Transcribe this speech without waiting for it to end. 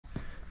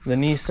The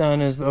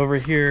Nissan is over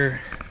here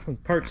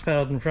with parts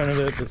piled in front of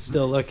it, but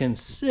still looking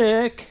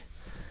sick.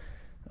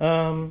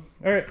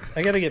 Alright,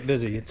 I gotta get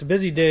busy. It's a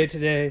busy day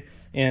today,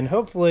 and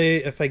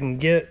hopefully if I can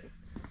get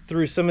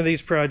through some of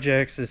these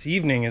projects, this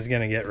evening is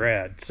gonna get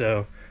rad.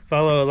 So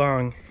follow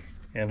along,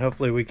 and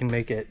hopefully we can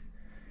make it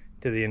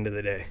to the end of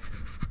the day.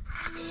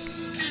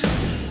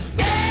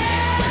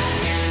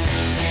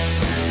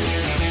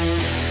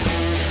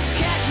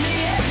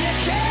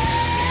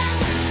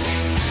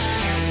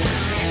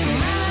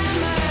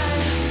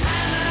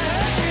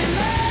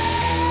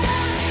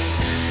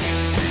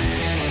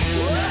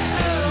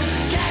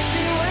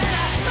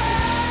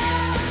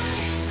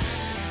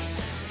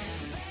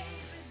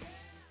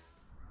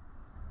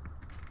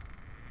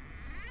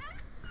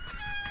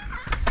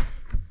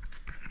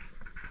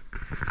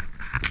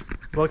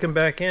 Welcome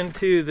back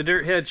into the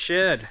Dirthead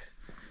Shed.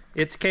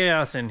 It's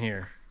chaos in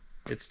here.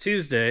 It's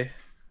Tuesday.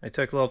 I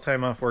took a little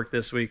time off work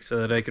this week so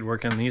that I could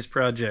work on these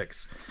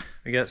projects.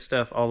 I got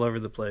stuff all over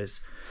the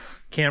place.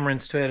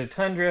 Cameron's Toyota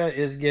Tundra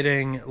is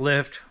getting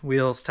lift,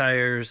 wheels,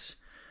 tires,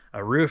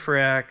 a roof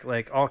rack,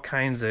 like all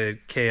kinds of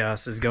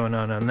chaos is going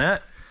on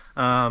that.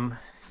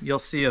 You'll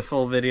see a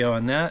full video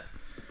on that.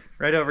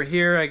 Right over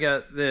here I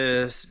got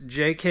this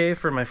JK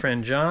for my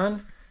friend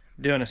John,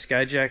 doing a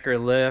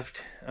Skyjacker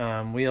lift,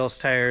 wheels,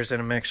 tires,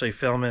 and I'm actually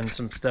filming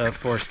some stuff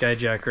for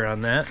Skyjacker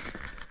on that.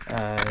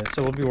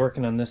 So we'll be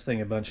working on this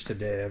thing a bunch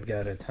today. I've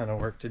got a ton of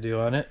work to do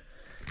on it.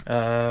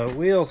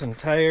 Wheels and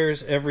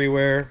tires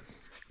everywhere.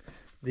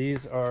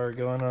 These are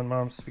going on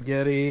Mom's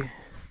spaghetti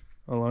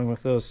along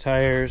with those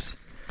tires.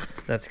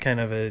 That's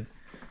kind of a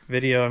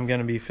video I'm going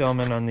to be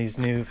filming on these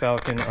new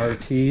Falcon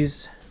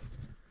RTs.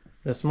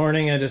 This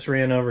morning I just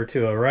ran over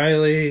to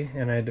O'Reilly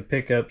and I had to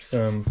pick up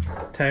some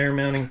tire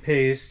mounting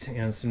paste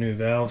and some new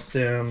valve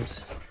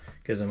stems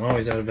because I'm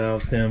always out of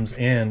valve stems,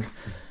 and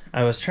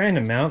I was trying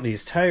to mount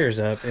these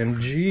tires up,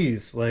 and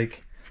geez,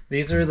 like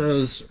these are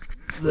those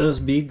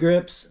bead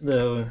grips,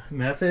 the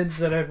methods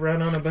that I've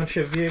run on a bunch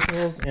of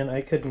vehicles, and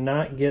I could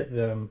not get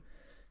them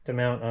to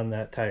mount on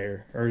that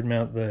tire, or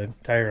mount the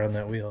tire on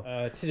that wheel.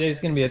 Today's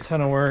gonna be a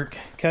ton of work,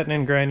 cutting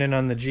and grinding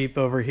on the Jeep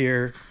over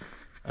here.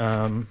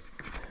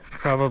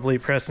 Probably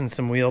pressing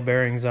some wheel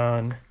bearings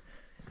on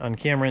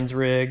Cameron's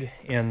rig,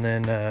 and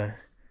then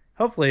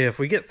hopefully if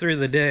we get through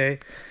the day,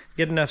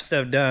 get enough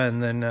stuff done,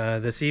 then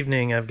this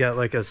evening I've got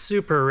like a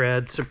super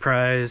rad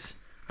surprise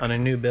on a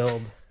new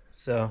build.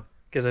 So,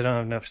 because I don't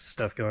have enough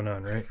stuff going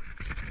on, right?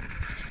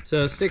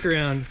 So stick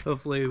around,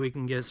 hopefully we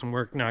can get some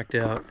work knocked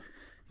out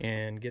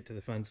and get to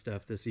the fun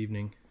stuff this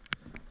evening.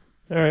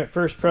 Alright,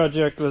 first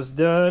project was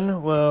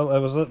done. Well, I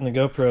was letting the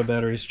GoPro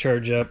batteries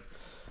charge up.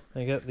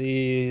 I got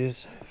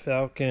these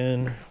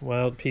Falcon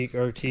Wild Peak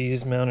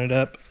RTs mounted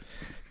up,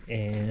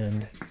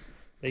 and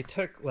they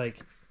took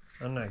like,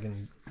 I'm not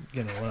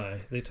gonna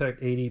lie, they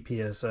took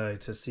 80 psi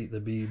to seat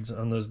the beads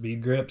on those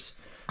bead grips.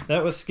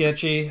 That was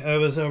sketchy. I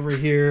was over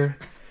here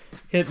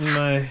hitting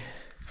my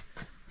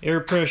air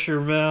pressure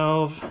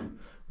valve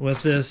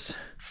with this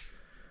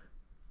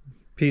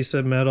piece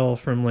of metal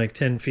from like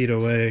 10 feet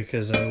away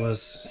because I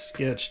was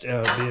sketched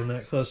out being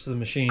that close to the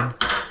machine.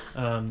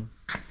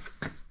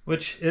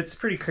 Which, it's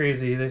pretty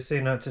crazy. They say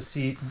not to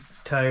seat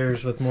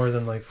tires with more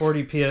than like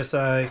 40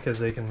 psi because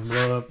they can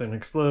blow up and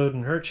explode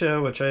and hurt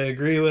you, which I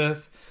agree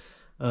with.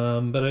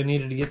 But I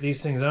needed to get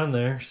these things on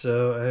there,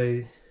 so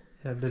I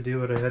had to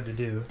do what I had to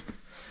do.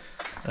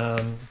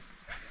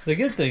 The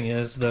good thing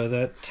is, though,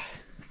 that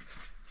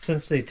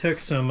since they took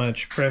so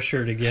much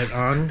pressure to get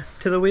on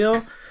to the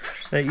wheel,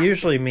 that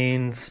usually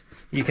means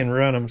you can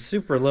run them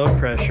super low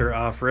pressure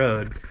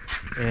off-road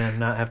and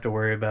not have to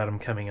worry about them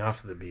coming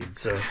off of the bead.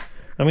 So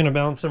I'm going to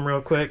balance them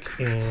real quick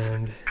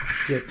and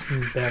get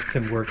back to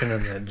working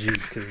on that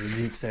Jeep, because the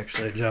Jeep's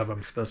actually a job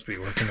I'm supposed to be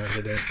working on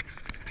today.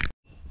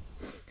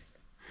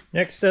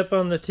 Next up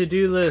on the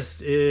to-do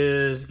list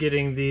is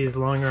getting these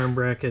long arm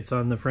brackets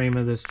on the frame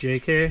of this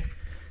JK.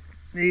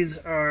 These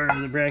are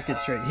the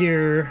brackets right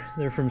here.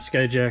 They're from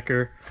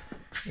Skyjacker,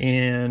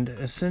 and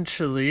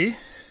essentially,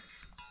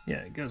 yeah,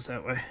 it goes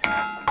that way.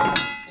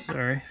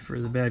 Sorry for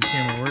the bad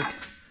camera work.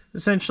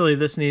 Essentially,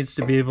 this needs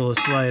to be able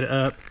to slide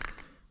up.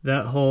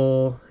 That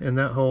hole and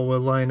that hole will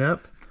line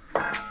up.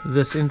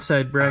 This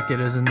inside bracket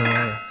is in the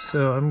way.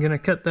 So I'm gonna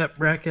cut that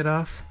bracket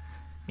off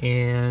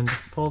and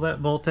pull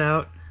that bolt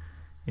out,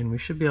 and we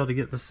should be able to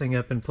get this thing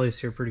up in place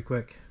here pretty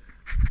quick.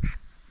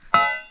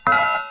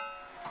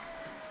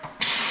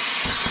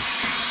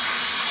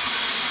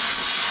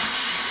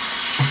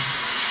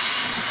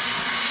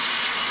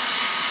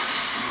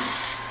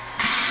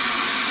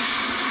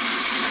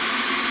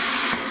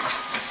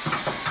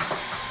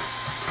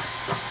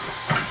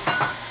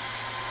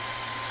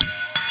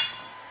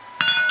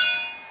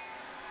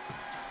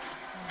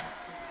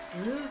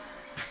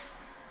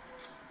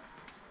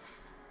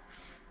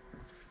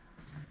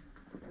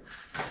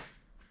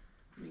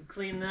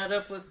 Clean that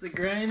up with the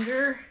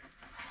grinder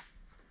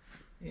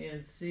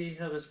and see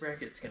how this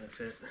bracket's gonna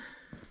fit.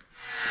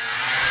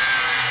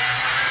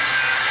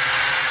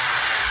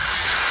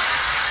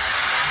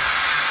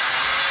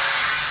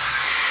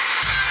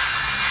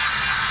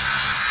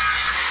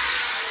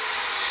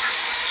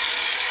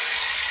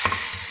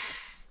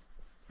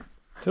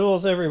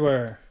 Tools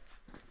everywhere.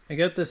 I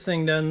got this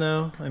thing done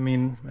though. I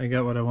mean, I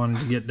got what I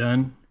wanted to get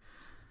done.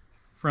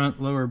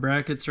 Front lower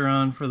brackets are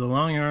on for the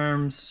long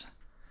arms.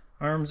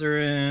 Arms are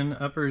in,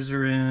 uppers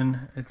are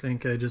in. I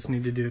think I just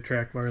need to do a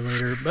track bar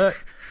later, but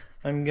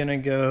I'm gonna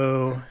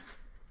go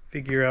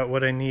figure out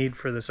what I need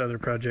for this other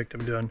project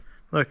I'm doing.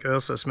 Look, I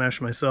also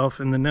smashed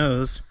myself in the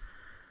nose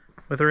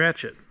with a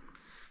ratchet.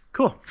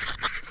 Cool.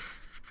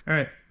 All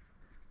right,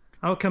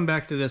 I'll come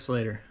back to this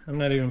later. I'm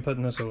not even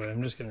putting this away.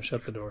 I'm just gonna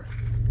shut the door.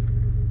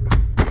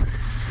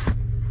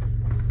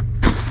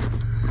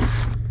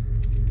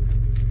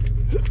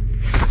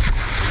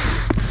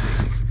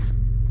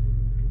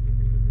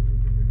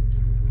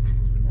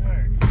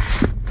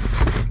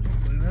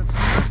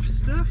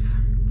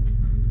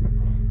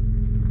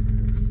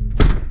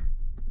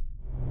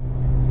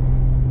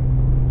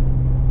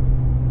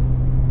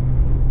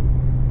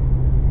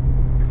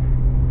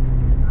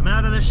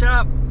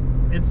 Shop.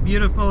 It's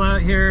beautiful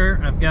out here.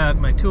 I've got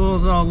my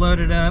tools all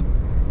loaded up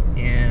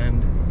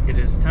and it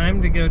is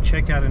time to go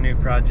check out a new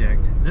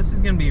project. This is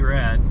gonna be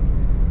rad.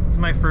 This is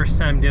my first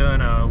time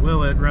doing a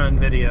will it run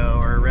video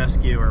or a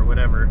rescue or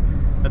whatever,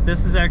 but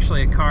this is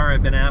actually a car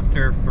I've been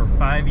after for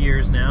 5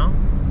 years now,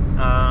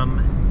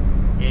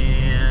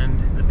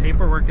 and the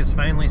paperwork is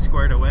finally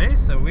squared away,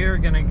 so we're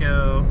gonna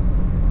go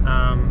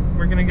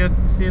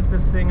see if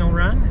this thing will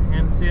run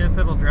and see if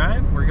it'll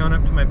drive. We're going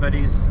up to my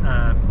buddy's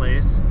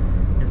place.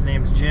 His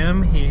name's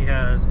Jim. He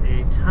has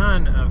a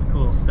ton of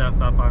cool stuff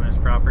up on his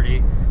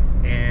property,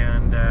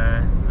 and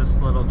this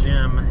little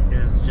Jim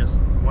is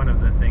just one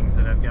of the things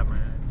that I've got my eye.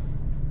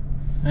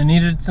 I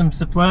needed some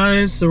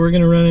supplies, so we're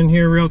gonna run in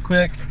here real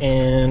quick,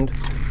 and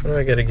what do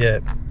I gotta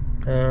get?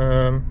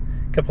 A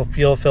couple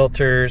fuel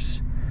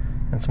filters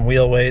and some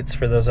wheel weights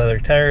for those other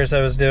tires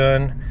I was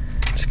doing.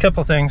 Just a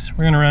couple things.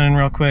 We're gonna run in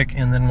real quick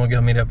and then we'll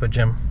go meet up with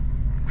Jim.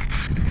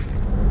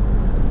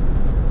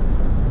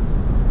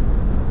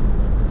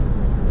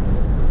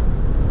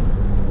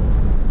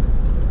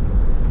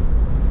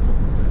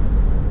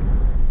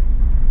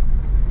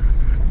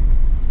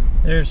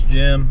 There's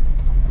Jim.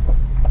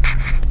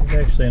 He's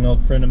actually an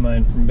old friend of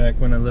mine from back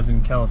when I lived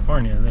in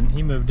California. Then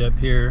he moved up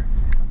here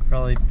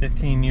probably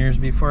 15 years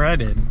before I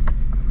did.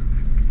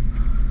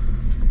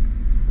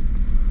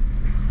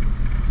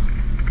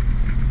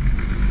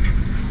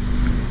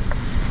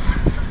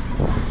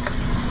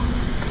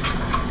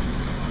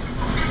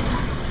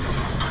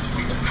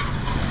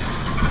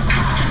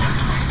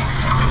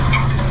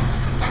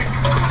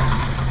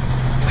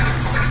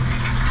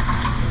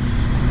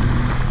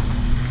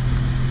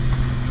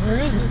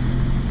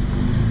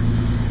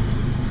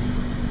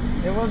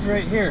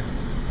 Right here.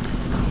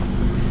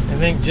 I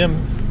think Jim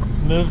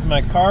moved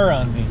my car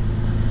on me.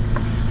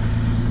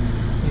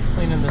 He's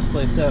cleaning this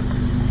place up.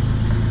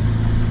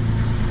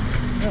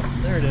 Oh,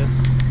 there it is.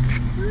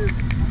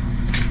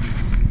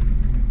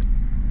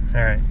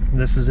 Alright,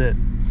 this is it.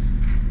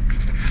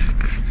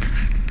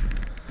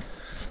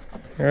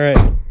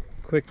 Alright,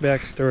 quick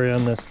backstory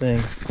on this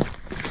thing.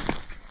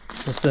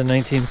 This is a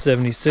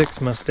 1976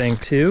 Mustang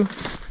II.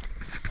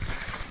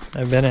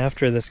 I've been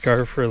after this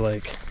car for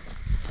like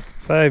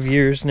 5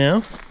 years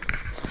now,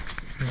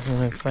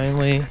 and I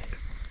finally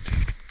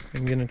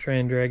am gonna try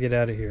and drag it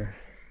out of here.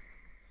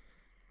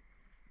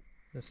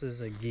 This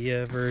is a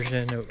Ghia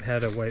version. It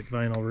had a white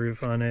vinyl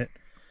roof on it,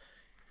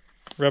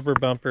 rubber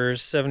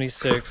bumpers,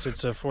 76.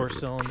 It's a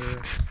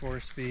 4-cylinder,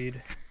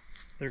 4-speed,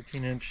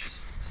 13-inch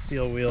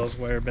steel wheels,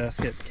 wire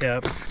basket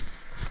caps.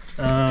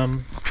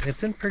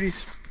 It's in pretty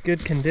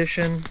good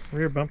condition.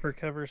 Rear bumper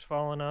cover's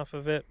fallen off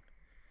of it.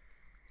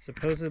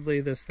 Supposedly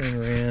this thing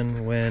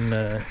ran when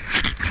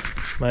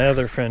my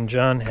other friend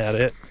John had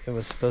it. It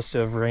was supposed to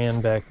have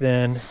ran back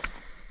then,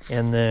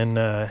 and then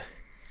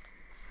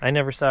I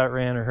never saw it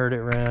ran or heard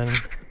it ran.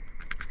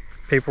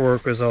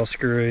 Paperwork was all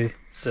screwy,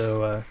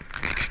 so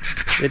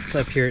it's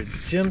up here at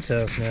Jim's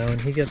house now, and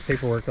he got the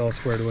paperwork all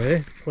squared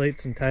away,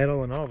 plates and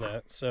title and all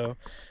that. So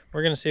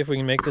we're gonna see if we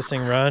can make this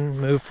thing run,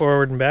 move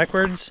forward and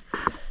backwards,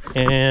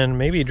 and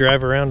maybe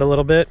drive around a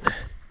little bit.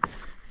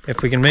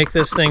 If we can make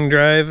this thing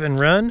drive and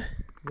run,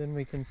 then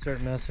we can start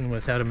messing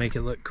with how to make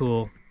it look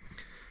cool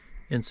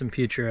in some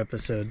future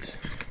episodes.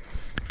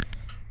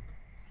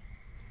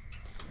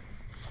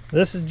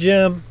 This is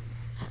Jim.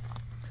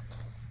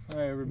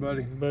 Hi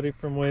everybody. Buddy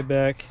from way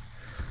back.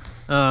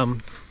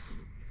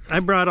 I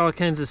brought all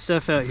kinds of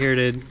stuff out here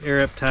to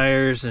air up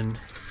tires and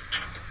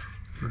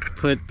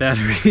put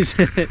batteries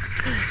in it,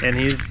 and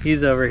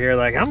he's over here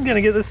like, I'm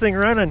gonna get this thing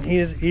running.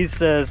 He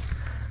says,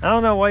 I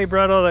don't know why you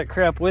brought all that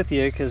crap with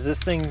you, because this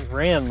thing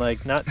ran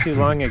like not too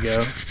long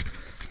ago.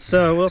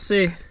 So we'll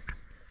see.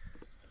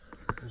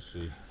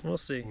 We'll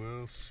see.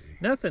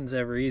 Nothing's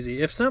ever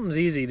easy. If something's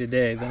easy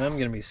today, then I'm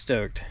gonna be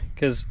stoked,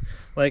 because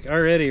like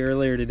already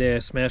earlier today I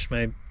smashed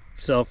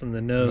myself in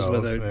the nose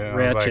with a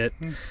ratchet.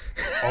 I, like,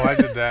 oh, I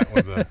did that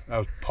with I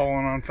was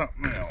pulling on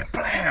something,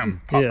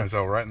 bam, popped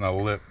myself right in the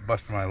lip,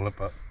 busted my lip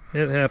up.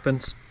 It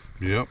happens.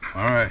 Yep.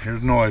 All right,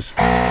 here's noise.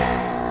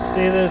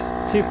 See this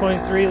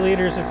 2.3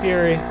 liters of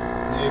fury?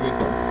 Maybe.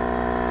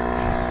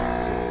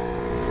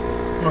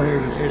 Oh,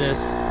 here it is.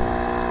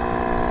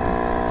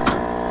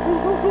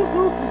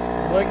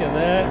 Look at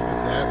that. Look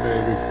at that,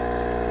 baby.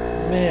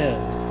 Man.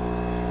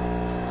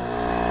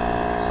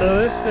 So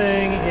this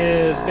thing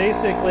is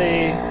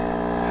basically,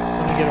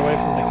 let me get away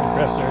from the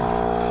compressor.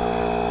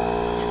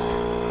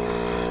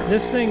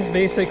 This thing's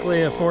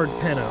basically a Ford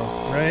Pinto,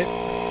 right?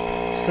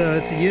 So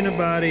it's a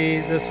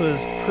unibody. This was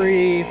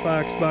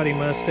pre-Fox body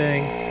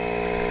Mustang.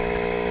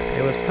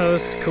 It was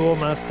post-cool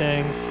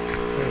Mustangs.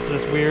 It was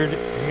this weird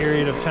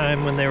period of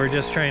time when they were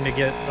just trying to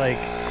get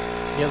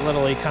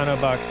little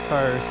econobox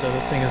cars. So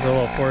this thing is a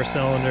little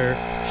 4-cylinder.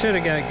 Should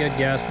have got good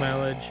gas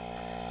mileage.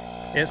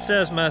 It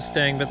says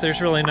Mustang, but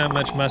there's really not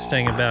much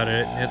Mustang about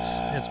it.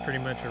 It's pretty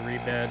much a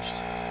rebadged,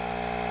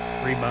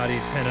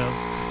 rebodied Pinto.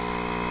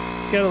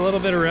 It's got a little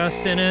bit of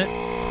rust in it.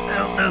 I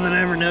don't know that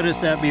I ever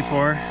noticed that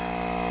before.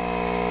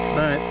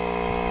 But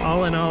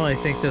all in all, I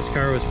think this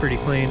car was pretty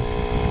clean.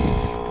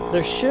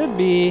 There should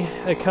be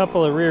a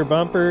couple of rear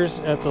bumpers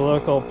at the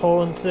local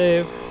pull and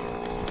save.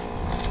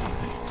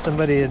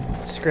 Somebody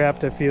had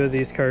scrapped a few of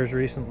these cars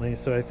recently,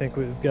 so I think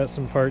we've got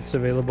some parts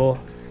available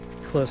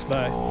close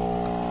by.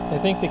 I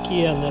think the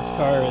key on this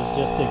car is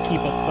just to keep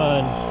it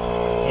fun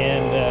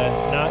and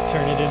not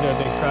turn it into a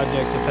big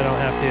project if I don't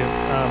have to.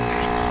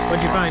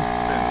 What'd you find?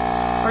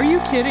 Are you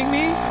kidding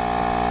me?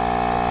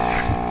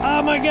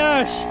 Oh my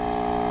gosh!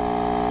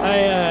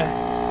 I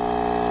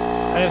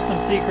have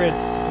some secrets,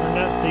 or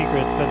not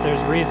secrets, but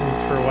there's reasons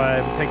for why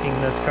I'm picking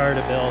this car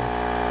to build.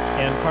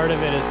 And part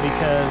of it is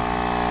because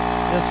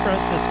this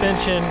front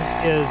suspension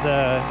is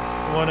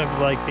one of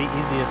like the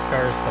easiest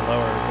cars to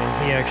lower. I mean,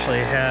 he actually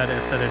had a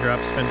set of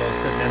drop spindles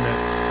sitting in it.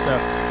 So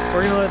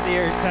we're gonna let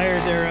the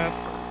tires air up,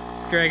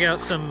 drag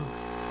out some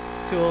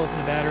tools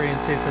and a battery,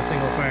 and see if this thing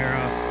will fire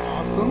off.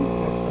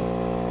 Awesome.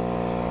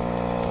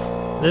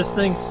 This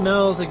thing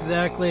smells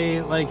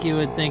exactly like you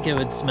would think it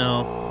would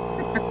smell.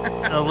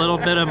 A little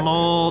bit of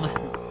mold,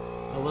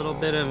 a little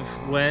bit of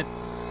wet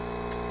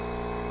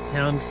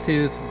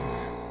houndstooth.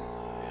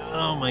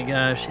 Oh my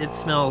gosh, it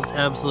smells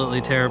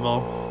absolutely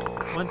terrible.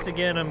 Once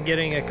again, I'm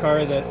getting a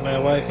car that my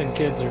wife and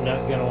kids are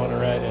not going to want to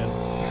ride in.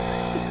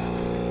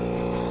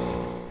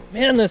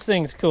 Man, this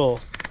thing's cool.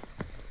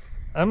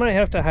 I might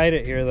have to hide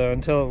it here though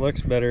until it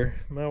looks better.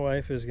 My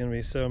wife is going to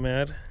be so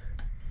mad.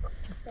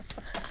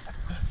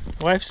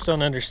 Wives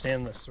don't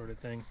understand this sort of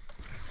thing.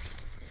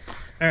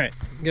 Alright,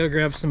 go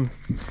grab some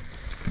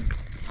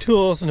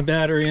tools and a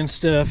battery and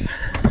stuff.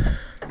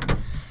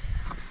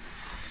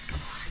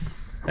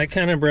 I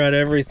kind of brought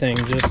everything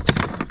just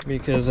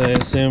because I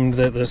assumed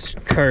that this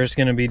car is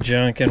going to be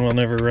junk and will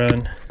never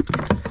run.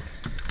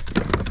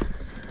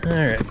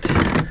 Alright.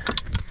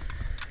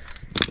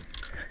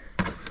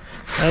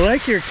 I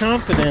like your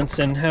confidence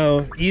in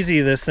how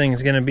easy this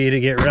thing's going to be to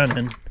get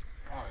running.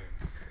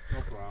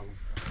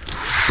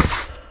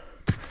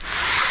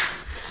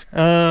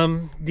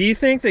 Do you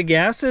think the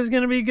gas is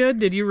going to be good?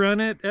 Did you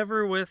run it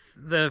ever with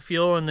the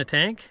fuel in the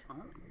tank?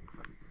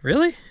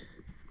 Really?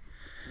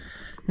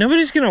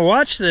 Nobody's going to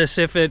watch this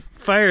if it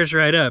fires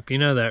right up. You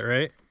know that,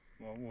 right?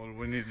 Well, what do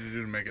we need to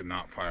do to make it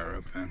not fire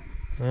up then?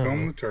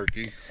 Film the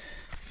turkey.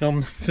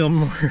 Film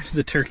more of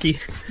the turkey.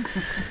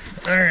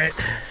 Alright.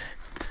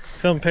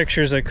 Film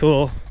pictures of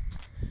cool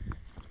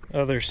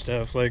other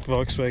stuff like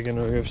Volkswagen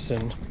roofs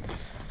and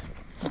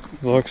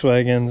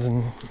Volkswagens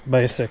and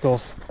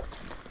bicycles.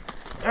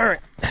 Alright.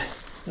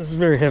 This is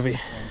very heavy.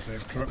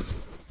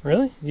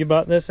 Really? You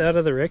bought this out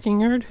of the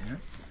wrecking yard? Yeah.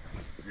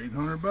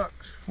 $800.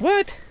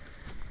 What?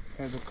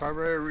 Had the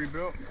carburetor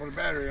rebuilt and put a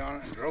battery on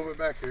it and drove it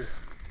back here.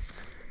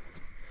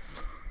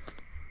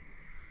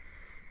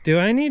 Do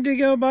I need to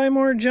go buy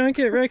more junk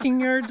at wrecking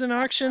yards and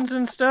auctions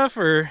and stuff,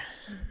 or?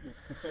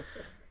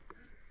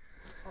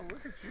 Oh,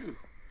 look at you.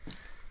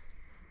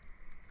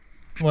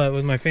 What,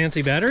 with my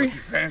fancy battery?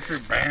 Fancy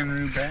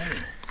battery.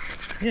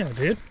 Yeah,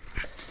 dude.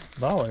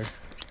 Baller.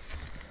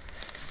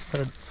 Put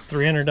a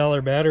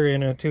 $300 battery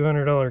in a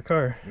 $200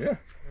 car. Yeah.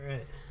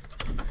 Alright.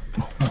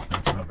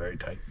 Not very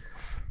tight.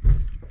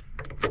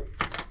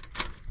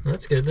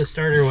 That's good. The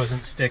starter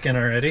wasn't sticking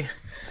already.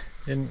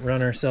 Didn't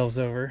run ourselves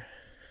over.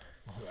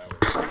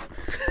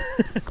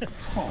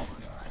 Oh,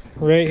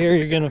 right here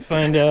you're going to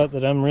find out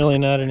that I'm really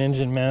not an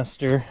engine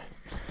master.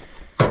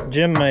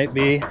 Jim might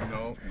be.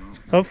 no.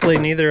 Hopefully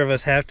neither of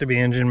us have to be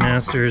engine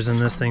masters and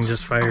this thing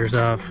just fires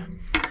off.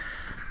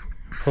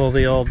 Pull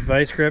the old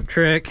vice grip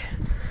trick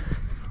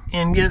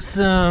and get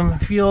some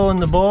fuel in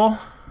the bowl.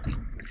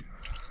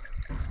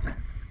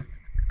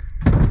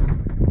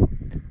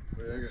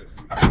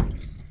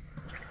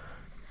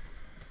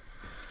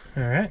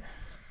 Alright.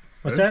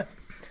 What's that?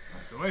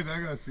 Wait,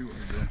 I gotta see what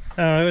you're doing.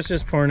 Oh, I was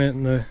just pouring it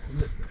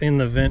in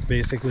the vent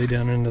basically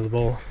down into the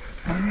bowl.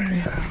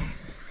 Alrighty.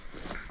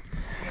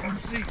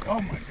 Let's see.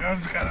 Oh my god,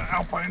 it's got an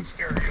Alpine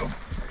stereo.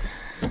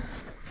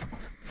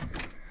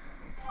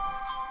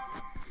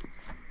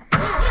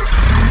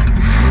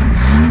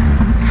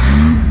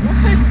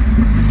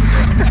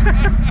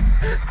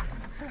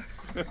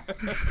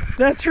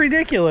 That's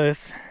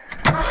ridiculous.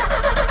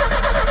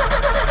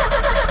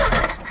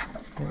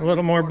 A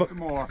little more.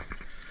 More.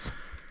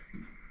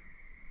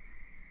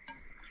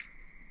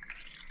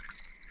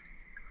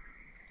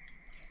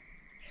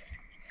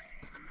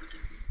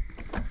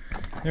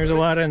 There's a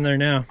lot in there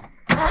now.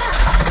 Holy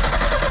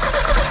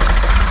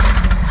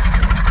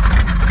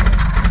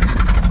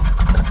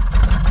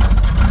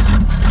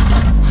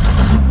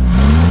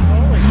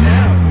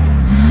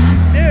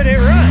cow. Dude, it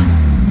runs.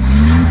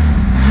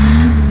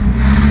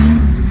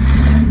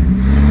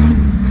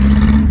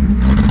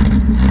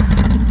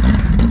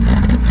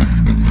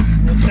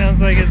 It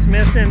sounds like it's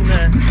missing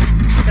the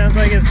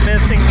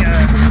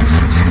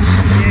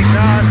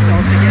exhaust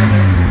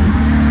altogether.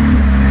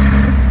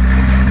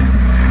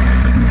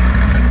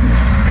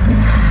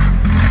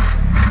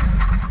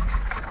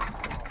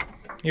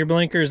 Your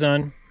blinker's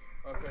on.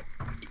 Okay.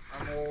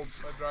 I'm old.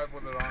 I drive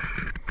with it on.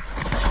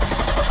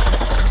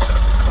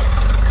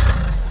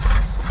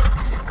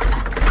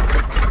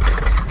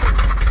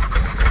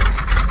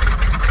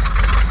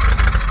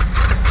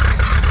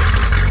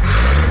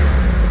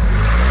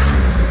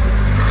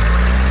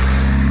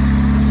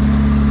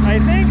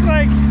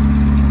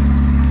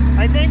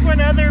 I think when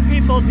other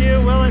people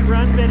do will it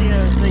run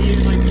videos, they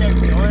usually check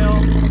the oil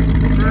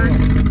first.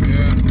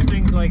 Yeah.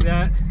 Things like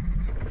that.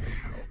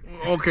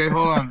 Okay,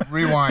 hold on.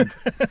 Rewind.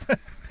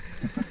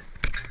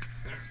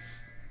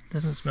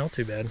 Doesn't smell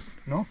too bad.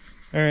 No.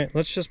 Alright,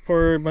 let's just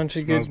pour a bunch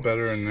of good... Smells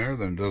better in there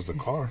than does the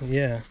car.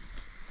 Yeah.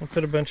 We'll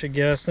put a bunch of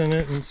gas in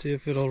it and see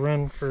if it'll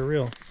run for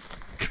real.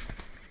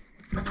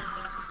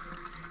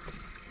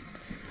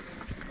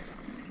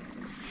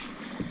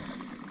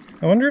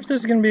 I wonder if this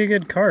is going to be a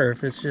good car,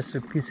 if it's just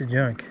a piece of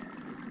junk.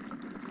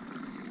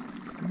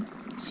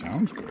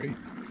 Sounds great.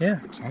 Yeah.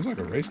 Sounds like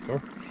a race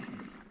car.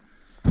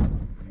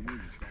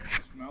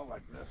 Smell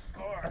like this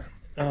car.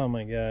 Oh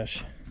my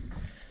gosh.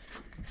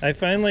 I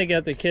finally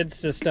got the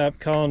kids to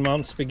stop calling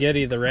Mom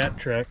Spaghetti the rat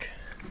truck.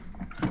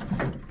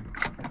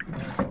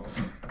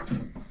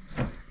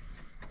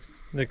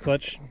 The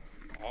clutch.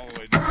 All the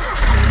way down.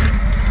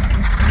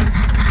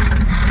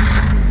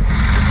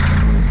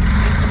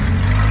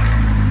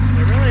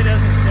 It really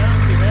doesn't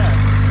sound too bad.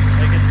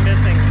 Like it's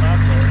missing the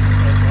muffler.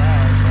 It's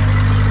loud, but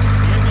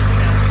the engine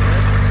sounds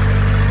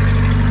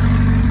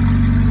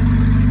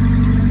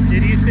good.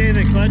 Did you say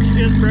the clutch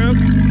just broke?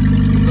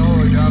 It's all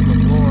the way down the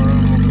floor. I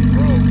don't know if it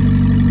broke.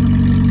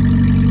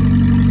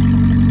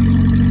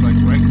 It's like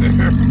right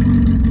there.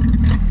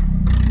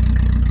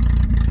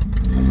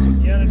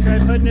 You want to try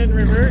putting it in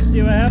reverse,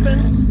 see what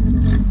happens?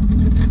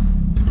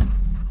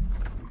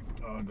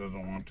 Oh, it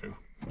doesn't want to.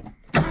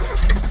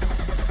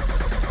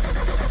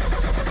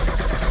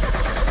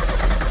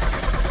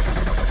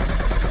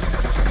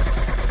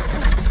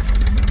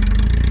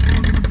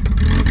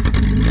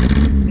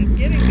 It's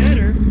getting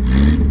better.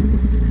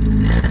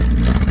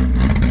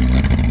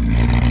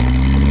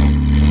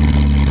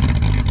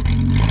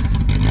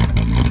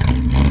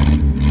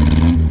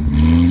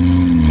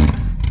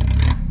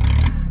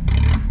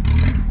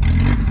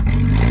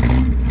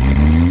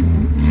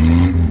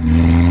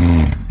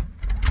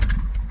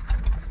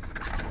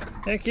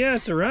 Heck yeah,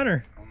 it's a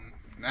runner.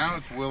 Now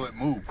it's will it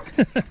move?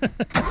 It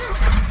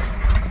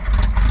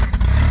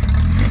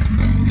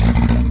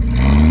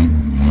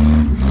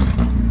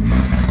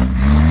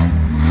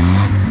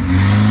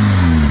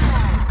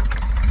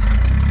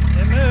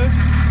moved.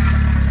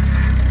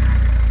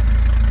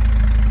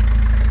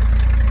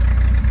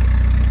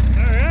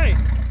 Alright.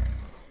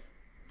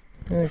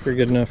 I think we're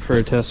good enough for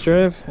a test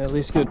drive. At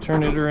least go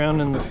turn it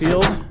around in the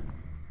field.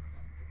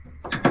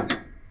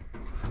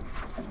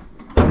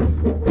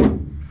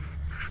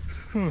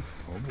 Oh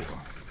boy.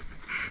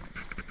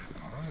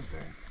 Alright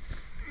then.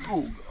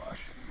 Oh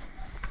gosh.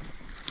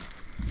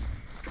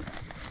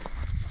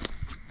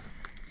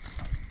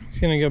 It's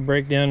gonna go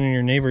break down in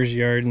your neighbor's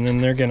yard and then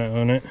they're gonna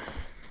own it.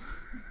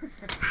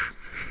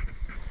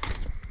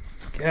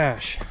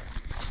 Gosh.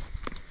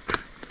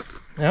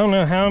 I don't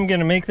know how I'm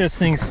gonna make this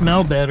thing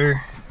smell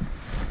better.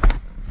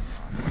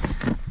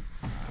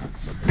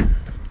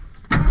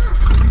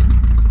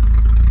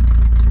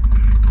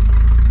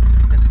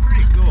 It's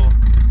pretty cool.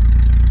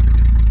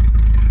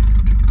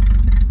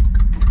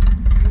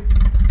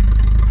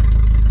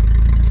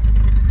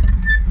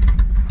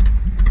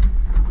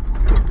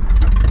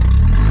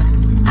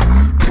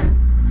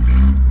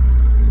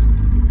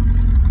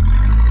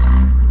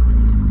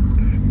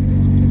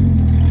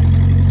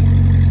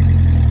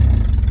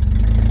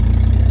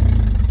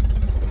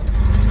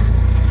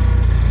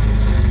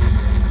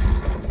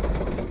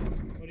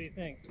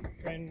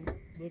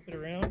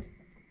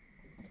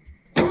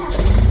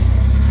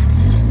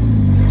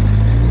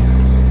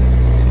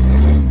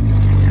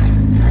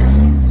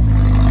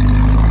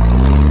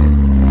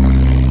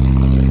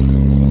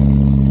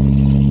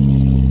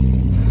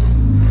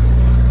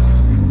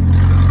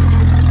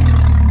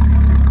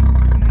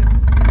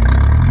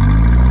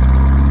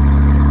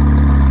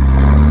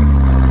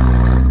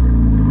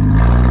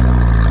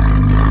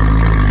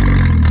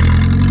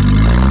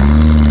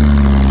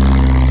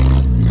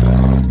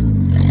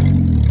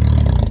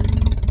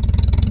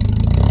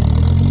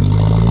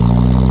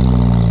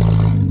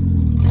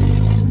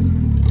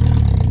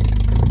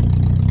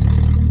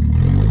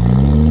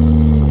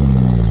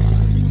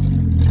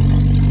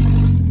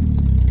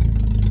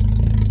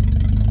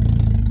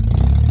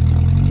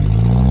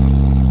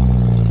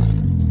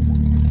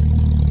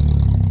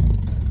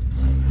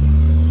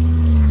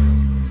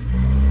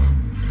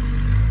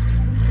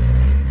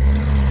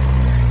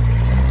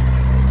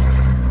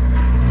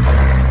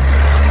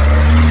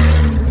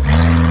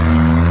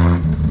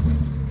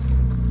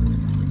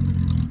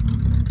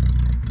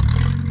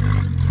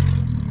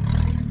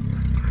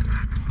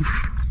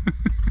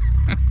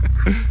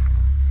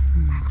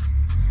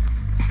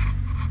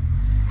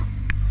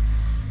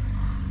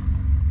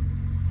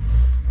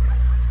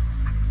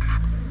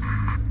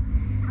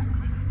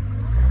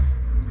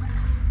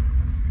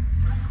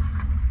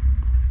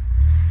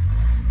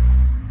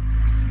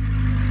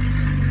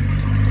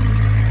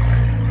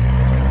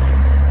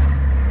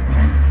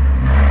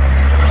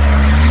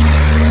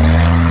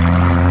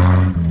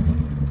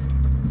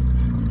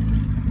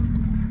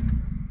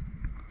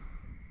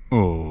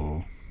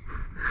 Oh.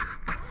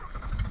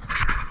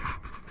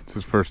 It's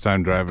his first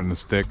time driving the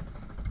stick.